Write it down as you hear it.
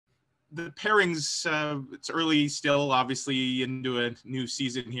the pairings, it's early still, obviously into a new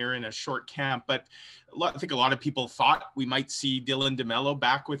season here in a short camp, but I think a lot of people thought we might see Dylan DeMello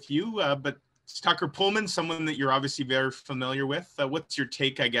back with you, but it's Tucker Pullman, someone that you're obviously very familiar with. What's your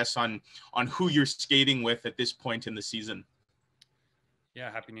take, I guess, on who you're skating with at this point in the season? Yeah,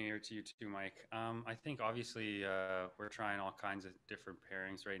 Happy New Year to you too, Mike. I think obviously we're trying all kinds of different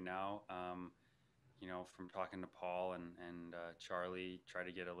pairings right now. From talking to Paul and Charlie, try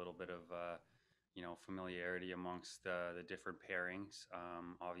to get a little bit of familiarity amongst the different pairings.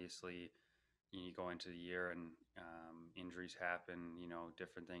 Obviously, you go into the year and injuries happen,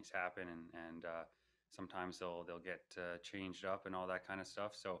 different things happen, and sometimes they'll get changed up and all that kind of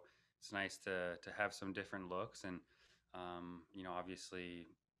stuff. So it's nice to have some different looks, and obviously,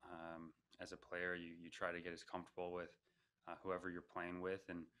 as a player, you try to get as comfortable with whoever you're playing with,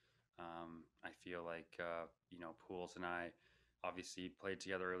 and I feel like Pools and I obviously played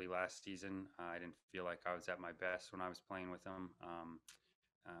together early last season. I didn't feel like I was at my best when I was playing with him.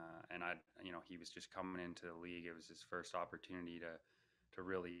 And he was just coming into the league. It was his first opportunity to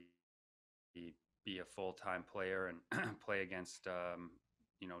really be a full-time player and play against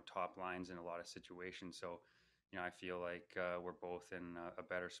top lines in a lot of situations. So I feel like we're both in a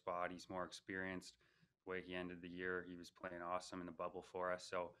better spot. He's more experienced. The way he ended the year, he was playing awesome in the bubble for us.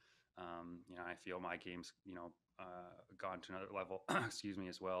 So I feel my game's gone to another level. Excuse me,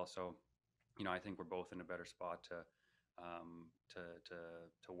 as well. So I think we're both in a better spot to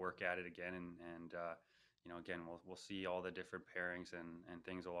work at it again, and again, we'll see all the different pairings, and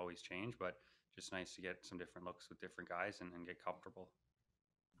things will always change, but just nice to get some different looks with different guys and get comfortable.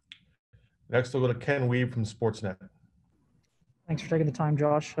 Next, we'll go to Ken Weeb from Sportsnet. Thanks for taking the time,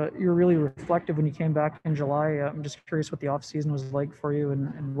 Josh. You're really reflective when you came back in July. I'm just curious what the offseason was like for you,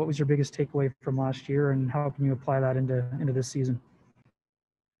 and what was your biggest takeaway from last year, and how can you apply that into this season?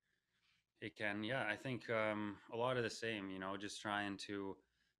 It can, yeah. I think a lot of the same, just trying to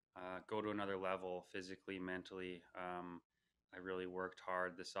go to another level physically, mentally. I really worked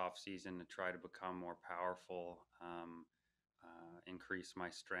hard this off season to try to become more powerful, increase my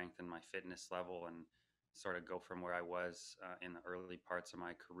strength and my fitness level, and sort of go from where I was in the early parts of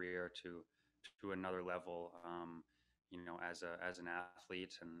my career to another level. As an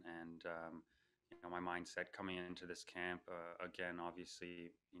athlete, and my mindset coming into this camp. Again,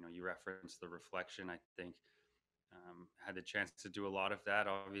 obviously, you referenced the reflection. I think had the chance to do a lot of that,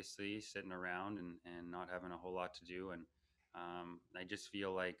 obviously, sitting around and not having a whole lot to do. And I just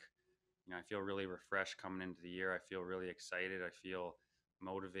feel like, I feel really refreshed coming into the year. I feel really excited. I feel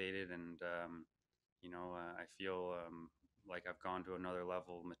motivated, and I feel like I've gone to another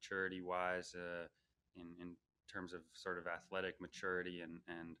level maturity-wise, in terms of sort of athletic maturity,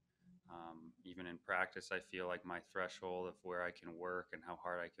 and even in practice, I feel like my threshold of where I can work and how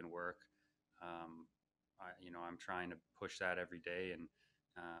hard I can work, I'm trying to push that every day, and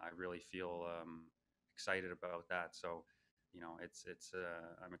I really feel excited about that. So,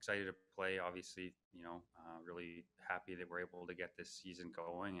 I'm excited to play. Obviously, really happy that we're able to get this season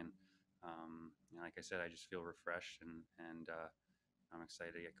going, and like I said, I just feel refreshed, and I'm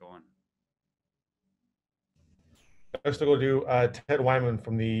excited to get going. Next, we'll go to Ted Wyman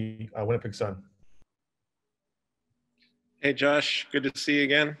from the Winnipeg Sun. Hey, Josh, good to see you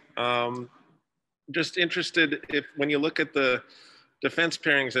again. Just interested, if when you look at the defense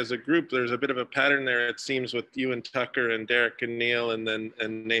pairings as a group, there's a bit of a pattern there, it seems, with you and Tucker and Derek and Neil, and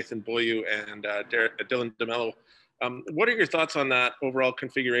Nathan Boyu and Dylan DeMello. What are your thoughts on that overall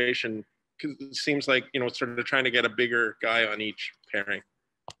configuration? Because it seems like, sort of trying to get a bigger guy on each pairing.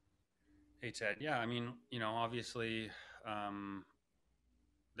 Hey, Ted. Yeah, I mean, obviously,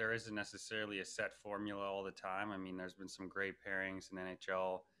 there isn't necessarily a set formula all the time. I mean, there's been some great pairings in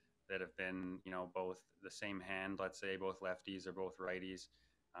NHL that have been, both the same hand, let's say, both lefties or both righties.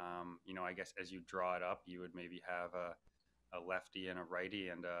 I guess as you draw it up, you would maybe have a lefty and a righty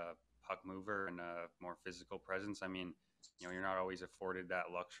and a puck mover and a more physical presence. I mean, you're not always afforded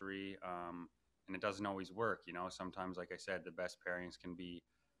that luxury, and it doesn't always work. Sometimes, like I said, the best pairings can be,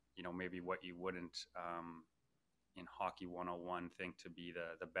 maybe what you wouldn't in Hockey 101 think to be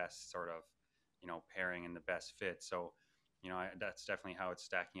the best sort of, pairing and the best fit. So, that's definitely how it's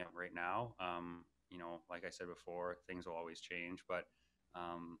stacking up right now. Like I said before, things will always change, but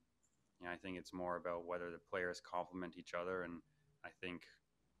I think it's more about whether the players complement each other. And I think,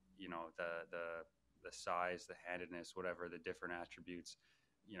 the size, the handedness, whatever the different attributes,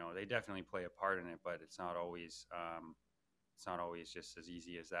 they definitely play a part in it, but it's not always just as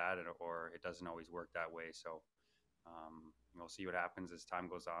easy as that, or it doesn't always work that way. So we'll see what happens as time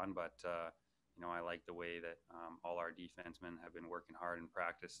goes on, but I like the way that all our defensemen have been working hard in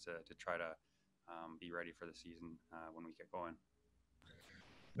practice to try to be ready for the season when we get going.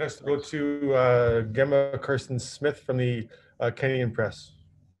 Next, we'll go to Gemma Carson-Smith from the Canadian Press.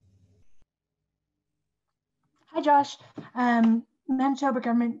 Hi, Josh. Manitoba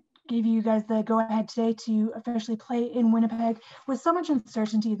government gave you guys the go-ahead today to officially play in Winnipeg. With so much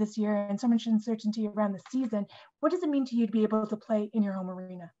uncertainty this year and so much uncertainty around the season, what does it mean to you to be able to play in your home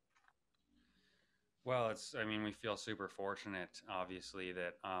arena? Well, we feel super fortunate, obviously,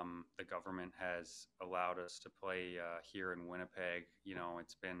 that the government has allowed us to play here in Winnipeg.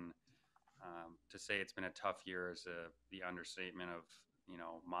 It's been, to say it's been a tough year is the understatement of,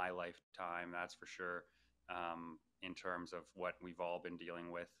 my lifetime, that's for sure, in terms of what we've all been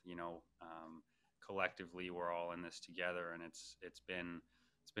dealing with. Collectively, we're all in this together, and it's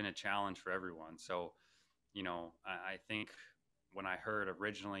been a challenge for everyone. So, I think when I heard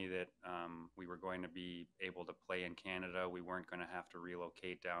originally that we were going to be able to play in Canada, we weren't going to have to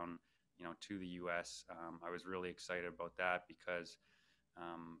relocate down, to the U.S. I was really excited about that because,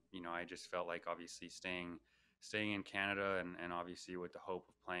 I just felt like obviously staying in Canada and obviously with the hope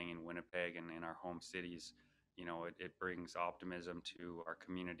of playing in Winnipeg and in our home cities, it brings optimism to our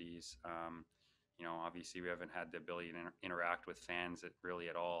communities. Obviously we haven't had the ability to interact with fans really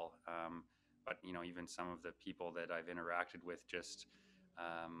at all. But, even some of the people that I've interacted with just,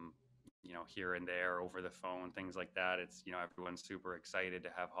 here and there over the phone, things like that, it's, everyone's super excited to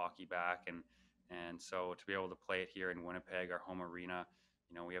have hockey back. And so to be able to play it here in Winnipeg, our home arena,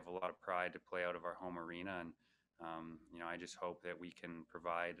 we have a lot of pride to play out of our home arena. And, I just hope that we can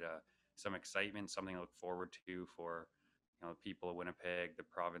provide some excitement, something to look forward to for, the people of Winnipeg, the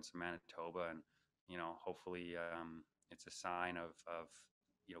province of Manitoba. And, hopefully it's a sign of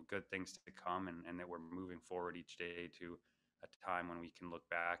good things to come and that we're moving forward each day to a time when we can look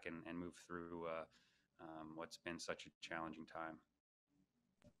back and move through what's been such a challenging time.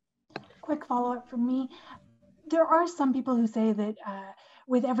 Quick follow-up from me. There are some people who say that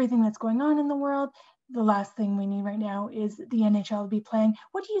with everything that's going on in the world, the last thing we need right now is the NHL to be playing.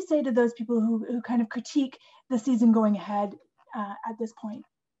 What do you say to those people who kind of critique the season going ahead at this point?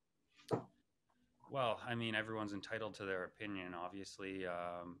 Well, everyone's entitled to their opinion. Obviously,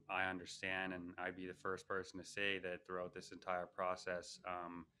 I understand, and I'd be the first person to say that throughout this entire process,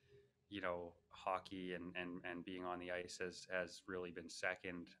 hockey and being on the ice has really been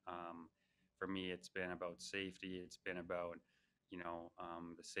second. For me, it's been about safety. It's been about,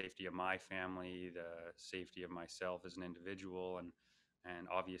 the safety of my family, the safety of myself as an individual, and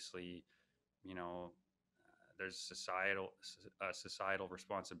obviously, there's societal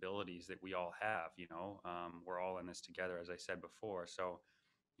responsibilities that we all have. We're all in this together, as I said before. So,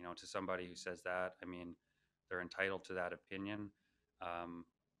 to somebody who says that, they're entitled to that opinion.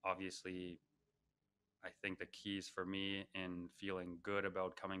 Obviously, I think the keys for me in feeling good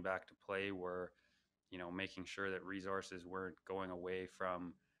about coming back to play were, making sure that resources weren't going away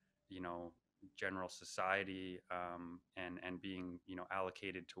from, general society and being,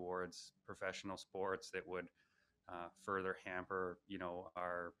 allocated towards professional sports that would further hamper,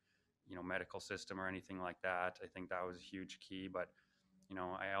 our, medical system or anything like that. I think that was a huge key. But,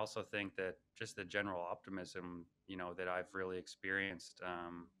 I also think that just the general optimism, that I've really experienced,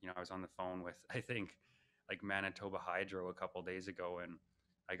 I was on the phone with, I think, like Manitoba Hydro a couple days ago, and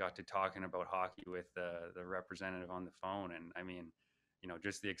I got to talking about hockey with the representative on the phone. And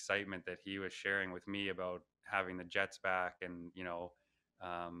just the excitement that he was sharing with me about having the Jets back and,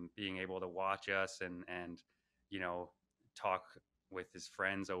 being able to watch us and talk with his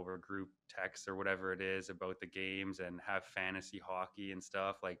friends over group texts or whatever it is about the games and have fantasy hockey and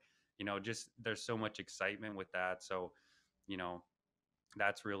stuff. Like, just there's so much excitement with that. So,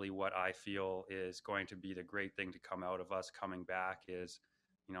 that's really what I feel is going to be the great thing to come out of us coming back is,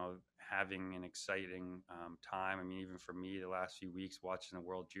 having an exciting time. Even for me, the last few weeks watching the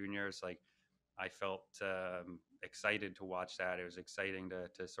World Juniors, like I felt excited to watch that. It was exciting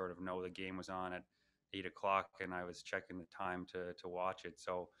to sort of know the game was on at 8 o'clock and I was checking the time to watch it.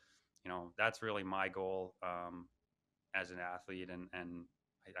 So, that's really my goal as an athlete. And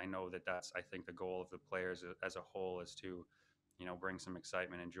I know that's, I think the goal of the players as a whole is to, bring some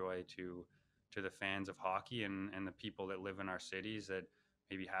excitement and joy to the fans of hockey and the people that live in our cities that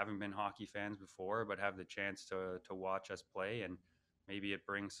maybe haven't been hockey fans before, but have the chance to watch us play. And maybe it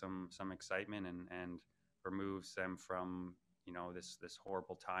brings some excitement and removes them from, this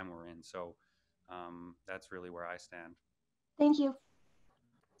horrible time we're in. So that's really where I stand. Thank you.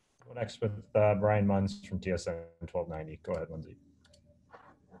 Go next with Brian Munns from TSN 1290. Go ahead, Lindsay.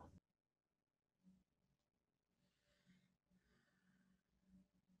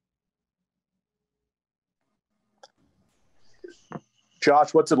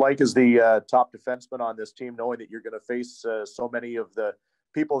 Josh, what's it like as the top defenseman on this team, knowing that you're going to face so many of the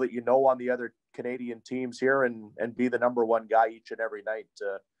people that you know on the other Canadian teams here and be the number one guy each and every night?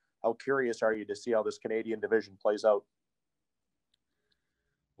 How curious are you to see how this Canadian division plays out?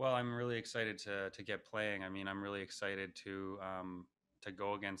 Well, I'm really excited to get playing. I mean, I'm really excited to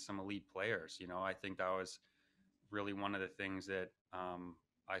go against some elite players. You know, I think that was really one of the things that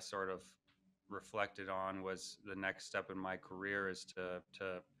I sort of reflected on was the next step in my career is to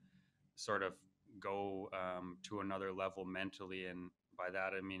sort of go to another level mentally, and by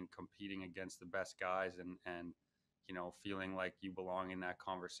that I mean competing against the best guys and you know, feeling like you belong in that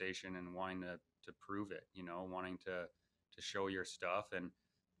conversation and wanting to prove it. You know, wanting to show your stuff and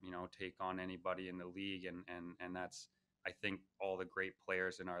you know take on anybody in the league, and that's, I think all the great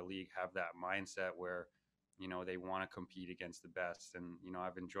players in our league have that mindset where you know they want to compete against the best. And you know,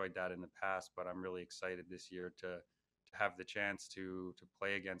 I've enjoyed that in the past, but I'm really excited this year to have the chance to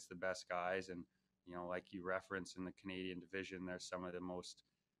play against the best guys. And you know, like you referenced, in the Canadian division there's some of the most,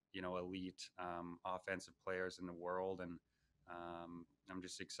 you know, elite offensive players in the world. And I'm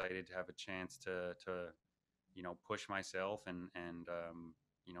just excited to have a chance to you know push myself and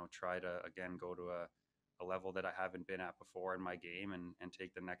you know try to again go to a level that I haven't been at before in my game, and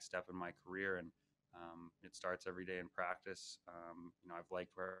take the next step in my career. And it starts every day in practice. You know, I've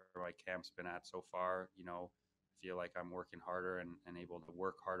liked where my camp's been at so far. You know, I feel like I'm working harder and able to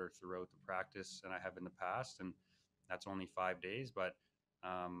work harder throughout the practice than I have in the past. And that's only 5 days, but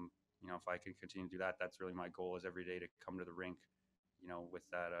you know, if I can continue to do that, that's really my goal, is every day to come to the rink, you know, with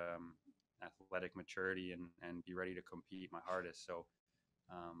that athletic maturity and be ready to compete my hardest. So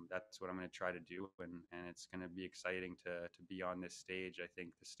that's what I'm going to try to do. And it's going to be exciting to be on this stage. I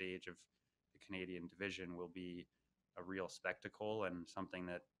think the stage of the Canadian division will be a real spectacle, and something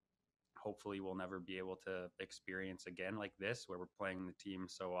that hopefully we'll never be able to experience again like this, where we're playing the team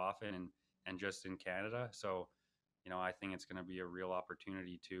so often and just in Canada. So, you know, I think it's going to be a real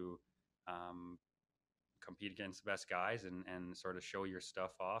opportunity to compete against the best guys and sort of show your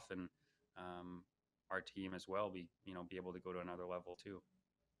stuff off, and our team as well be able to go to another level too.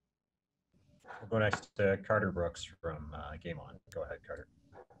 We'll go next to Carter Brooks from Game On. Go ahead, Carter.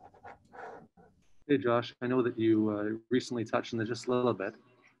 Hey, Josh. I know that you recently touched on it just a little bit.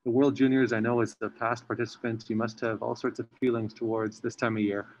 The World Juniors, I know as a past participant, you must have all sorts of feelings towards this time of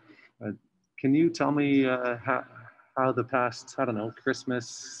year. Can you tell me how the past, I don't know,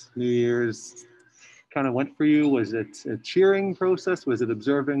 Christmas, New Year's kind of went for you? Was it a cheering process? Was it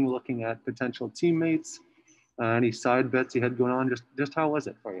observing, looking at potential teammates? Any side bets you had going on? Just how was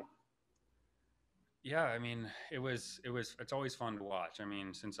it for you? Yeah, I mean, it's always fun to watch. I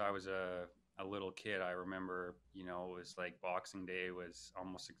mean, since I was a little kid, I remember, you know, it was like Boxing Day was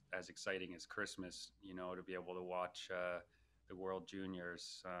almost as exciting as Christmas, you know, to be able to watch the World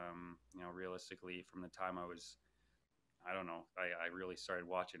Juniors. You know, realistically, from the time I was, I don't know, I really started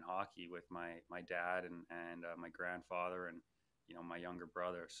watching hockey with my dad and my grandfather and, you know, my younger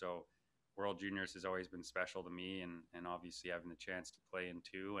brother. So World Juniors has always been special to me, and obviously having the chance to play in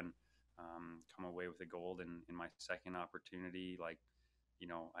two and come away with a gold in my second opportunity. Like, you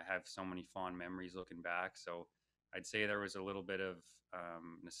know, I have so many fond memories looking back. So I'd say there was a little bit of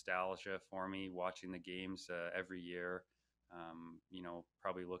nostalgia for me watching the games every year. You know,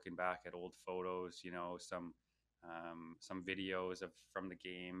 probably looking back at old photos, you know, some videos from the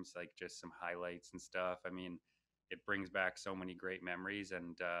games, like just some highlights and stuff. I mean, it brings back so many great memories.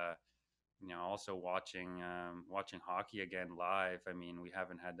 And you know, also watching hockey again live. I mean, we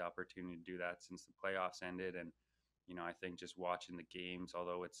haven't had the opportunity to do that since the playoffs ended. And you know, I think just watching the games,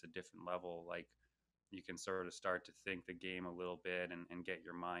 although it's a different level, like you can sort of start to think the game a little bit and get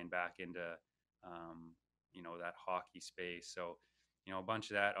your mind back into you know, that hockey space. So you know, a bunch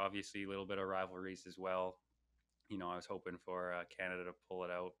of that, obviously a little bit of rivalries as well. You know, I was hoping for Canada to pull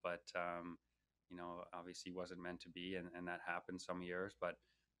it out, but you know, obviously wasn't meant to be, and that happened some years. But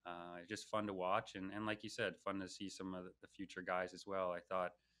just fun to watch, and like you said, fun to see some of the future guys as well. I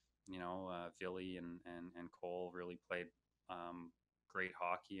thought, you know, Philly and Cole really played great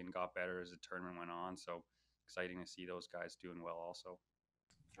hockey and got better as the tournament went on. So exciting to see those guys doing well also.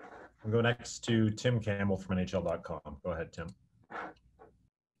 We'll go next to Tim Campbell from NHL.com. Go ahead, Tim.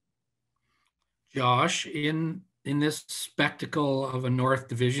 Josh, in this spectacle of a North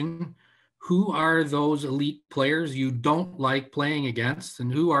Division, who are those elite players you don't like playing against,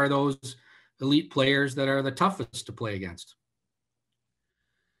 and who are those elite players that are the toughest to play against?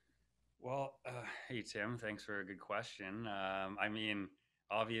 Well, hey Tim, thanks for a good question. I mean,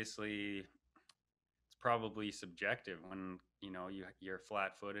 obviously, it's probably subjective when you know you're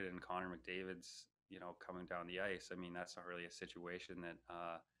flat-footed and Connor McDavid's, coming down the ice. I mean, that's not really a situation that,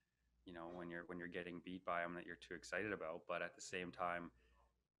 when you're getting beat by them that you're too excited about. But at the same time,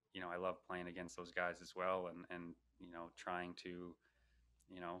 I love playing against those guys as well, and trying to,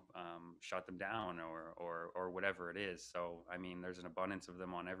 shut them down or whatever it is. So, I mean, there's an abundance of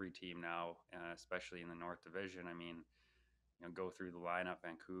them on every team now, especially in the North Division. I mean, go through the lineup: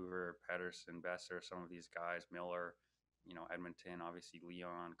 Vancouver, Pedersen, Besser, some of these guys, Miller, Edmonton, obviously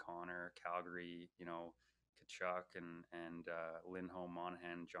Leon, Connor, Calgary, Kachuk and Lindholm,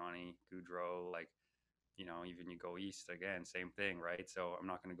 Monahan, Johnny, Goudreau, like, even you go east again, same thing, right? So I'm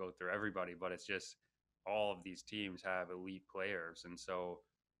not going to go through everybody, but it's just all of these teams have elite players, and so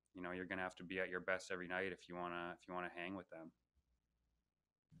you're going to have to be at your best every night if you want to hang with them.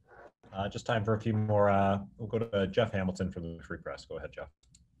 Just time for a few more. We'll go to Jeff Hamilton for the Free Press. Go ahead, Jeff.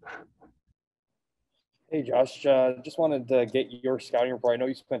 Hey, Josh. Just wanted to get your scouting report. I know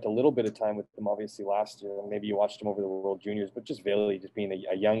you spent a little bit of time with them, obviously, last year, and maybe you watched him over the World Juniors, but just Ville, just being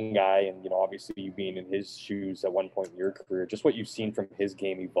a young guy and, obviously you being in his shoes at one point in your career, just what you've seen from his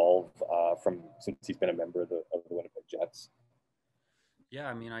game evolve since he's been a member of the Winnipeg Jets. Yeah,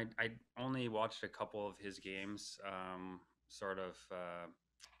 I mean, I only watched a couple of his games,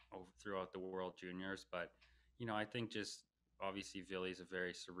 throughout the World Juniors, but I think just obviously Ville's a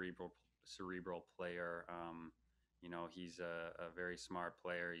very cerebral player. He's a very smart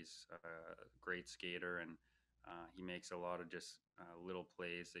player. He's a great skater, and he makes a lot of just little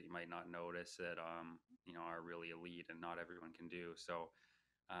plays that you might not notice that are really elite and not everyone can do. So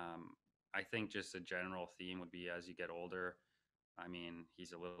I think just a general theme would be, as you get older, I mean,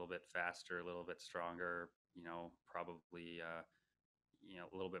 he's a little bit faster, a little bit stronger, probably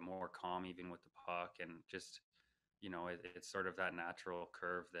a little bit more calm even with the puck, and just it's sort of that natural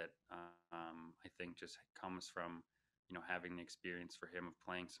curve that I think just comes from having the experience for him of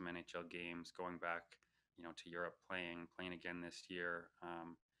playing some NHL games, going back to Europe, playing again this year,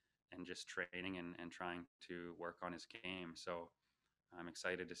 and just training and trying to work on his game. So I'm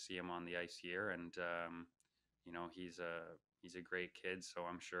excited to see him on the ice here, and he's a great kid, so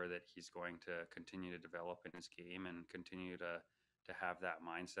I'm sure that he's going to continue to develop in his game and continue to have that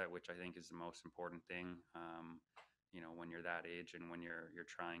mindset, which I think is the most important thing. When you're that age and when you're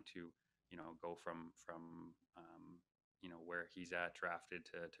trying to, go from where he's at, drafted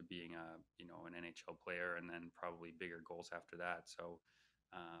to being an NHL player, and then probably bigger goals after that. So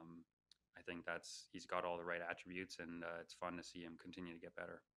I think he's got all the right attributes, and it's fun to see him continue to get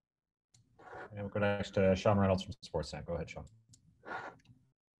better. And we'll go next to Sean Reynolds from Sportsnet. Go ahead, Sean.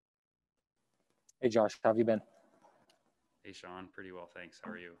 Hey, Josh, how have you been? Hey, Sean, pretty well, thanks.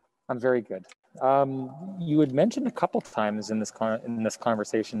 How are you? I'm very good. You had mentioned a couple times in this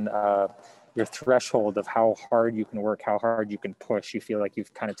conversation your threshold of how hard you can work, how hard you can push. You feel like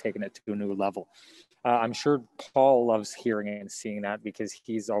you've kind of taken it to a new level. I'm sure Paul loves hearing and seeing that because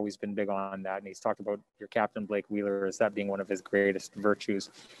he's always been big on that, and he's talked about your captain Blake Wheeler as that being one of his greatest virtues.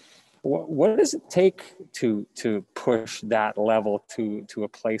 What does it take to push that level to a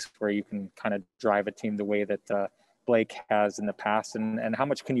place where you can kind of drive a team the way that Blake has in the past, and how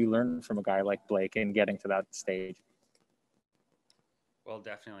much can you learn from a guy like Blake in getting to that stage? Well,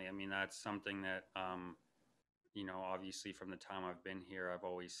 definitely. I mean, that's something that, obviously from the time I've been here, I've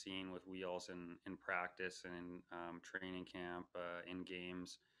always seen with Wheels in practice and in training camp, in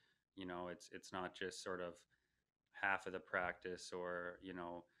games. It's not just sort of half of the practice or,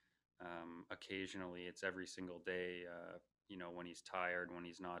 occasionally. It's every single day, when he's tired, when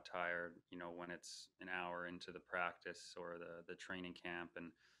he's not tired, when it's an hour into the practice or the training camp,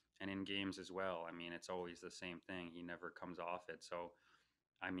 and in games as well. I mean, it's always the same thing. He never comes off it. So,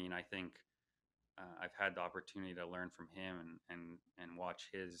 I mean, I think I've had the opportunity to learn from him and watch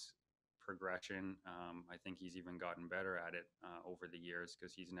his progression. I think he's even gotten better at it over the years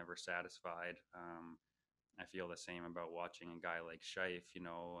because he's never satisfied. I feel the same about watching a guy like Scheif,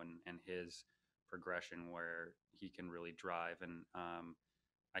 and his progression where he can really drive. And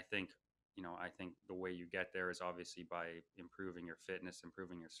I think the way you get there is obviously by improving your fitness,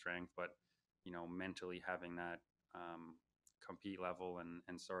 improving your strength, but mentally having that compete level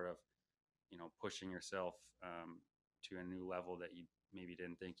and sort of pushing yourself to a new level that you maybe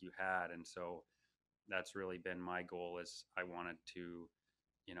didn't think you had. And so that's really been my goal. Is I wanted to,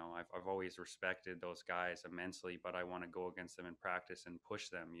 I've always respected those guys immensely, but I want to go against them in practice and push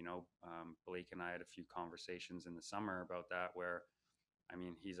them. Blake and I had a few conversations in the summer about that, where, I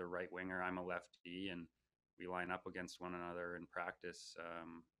mean, he's a right winger, I'm a lefty, and we line up against one another in practice,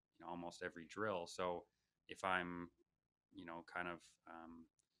 almost every drill. So if I'm, kind of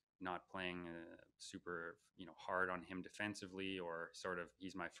not playing super, hard on him defensively, or sort of,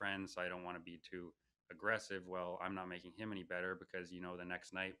 he's my friend, so I don't want to be too aggressive, well, I'm not making him any better because, you know, the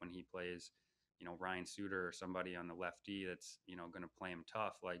next night when he plays, you know, Ryan Suter or somebody on the lefty that's, you know, going to play him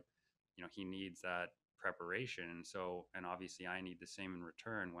tough, like, you know, he needs that preparation. And so, and obviously I need the same in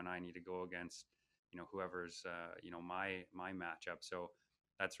return when I need to go against, you know, whoever's, you know, my matchup. So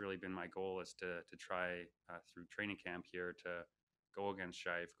that's really been my goal, is to try through training camp here to go against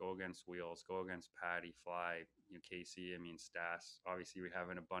Shife, go against Wheels, go against Patty, Fly, you know, Casey, I mean, Stas. Obviously we have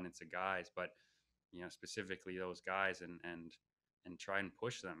an abundance of guys, but, you know, specifically those guys, and try and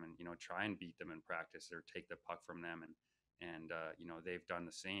push them, and, you know, try and beat them in practice or take the puck from them. And you know, they've done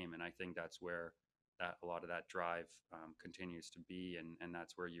the same. And I think that's where that a lot of that drive continues to be. And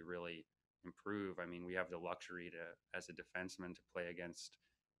that's where you really improve. I mean, we have the luxury to, as a defenseman, to play against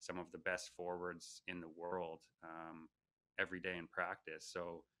some of the best forwards in the world every day in practice.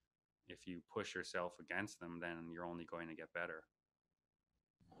 So if you push yourself against them, then you're only going to get better.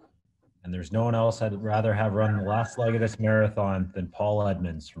 And there's no one else I'd rather have run the last leg of this marathon than Paul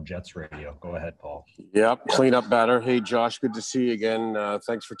Edmonds from Jets Radio. Go ahead, Paul. Yep, clean up batter. Hey, Josh, good to see you again.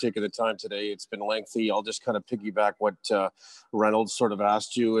 Thanks for taking the time today. It's been lengthy. I'll just kind of piggyback what Reynolds sort of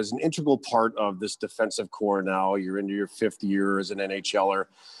asked you. As an integral part of this defensive core now, you're into your 5th year as an NHLer.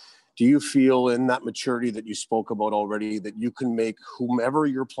 Do you feel, in that maturity that you spoke about already, that you can make whomever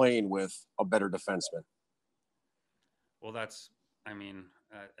you're playing with a better defenseman? Well, I mean,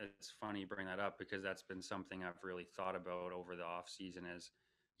 it's funny you bring that up, because that's been something I've really thought about over the off season. Is,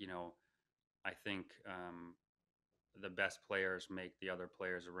 you know, I think the best players make the other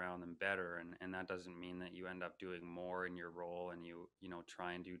players around them better. And that doesn't mean that you end up doing more in your role and you know,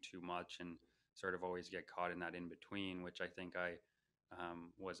 try and do too much and sort of always get caught in that in between, which I think I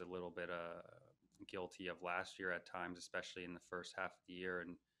was a little bit guilty of last year at times, especially in the first half of the year,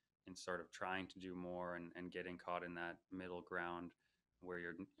 and sort of trying to do more and getting caught in that middle ground where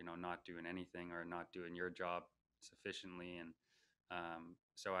you're, you know, not doing anything or not doing your job sufficiently. And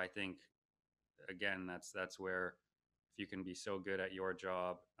so I think, again, that's where, if you can be so good at your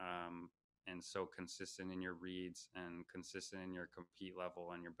job and so consistent in your reads and consistent in your compete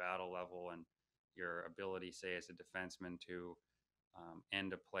level and your battle level and your ability, say, as a defenseman, to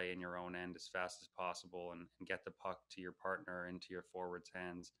end a play in your own end as fast as possible and get the puck to your partner into your forward's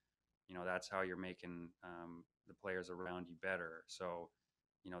hands, you know, that's how you're making the players around you better. So,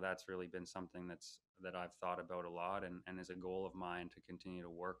 you know, that's really been something that I've thought about a lot, and is a goal of mine to continue to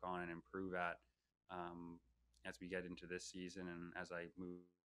work on and improve at as we get into this season and as I move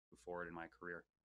forward in my career.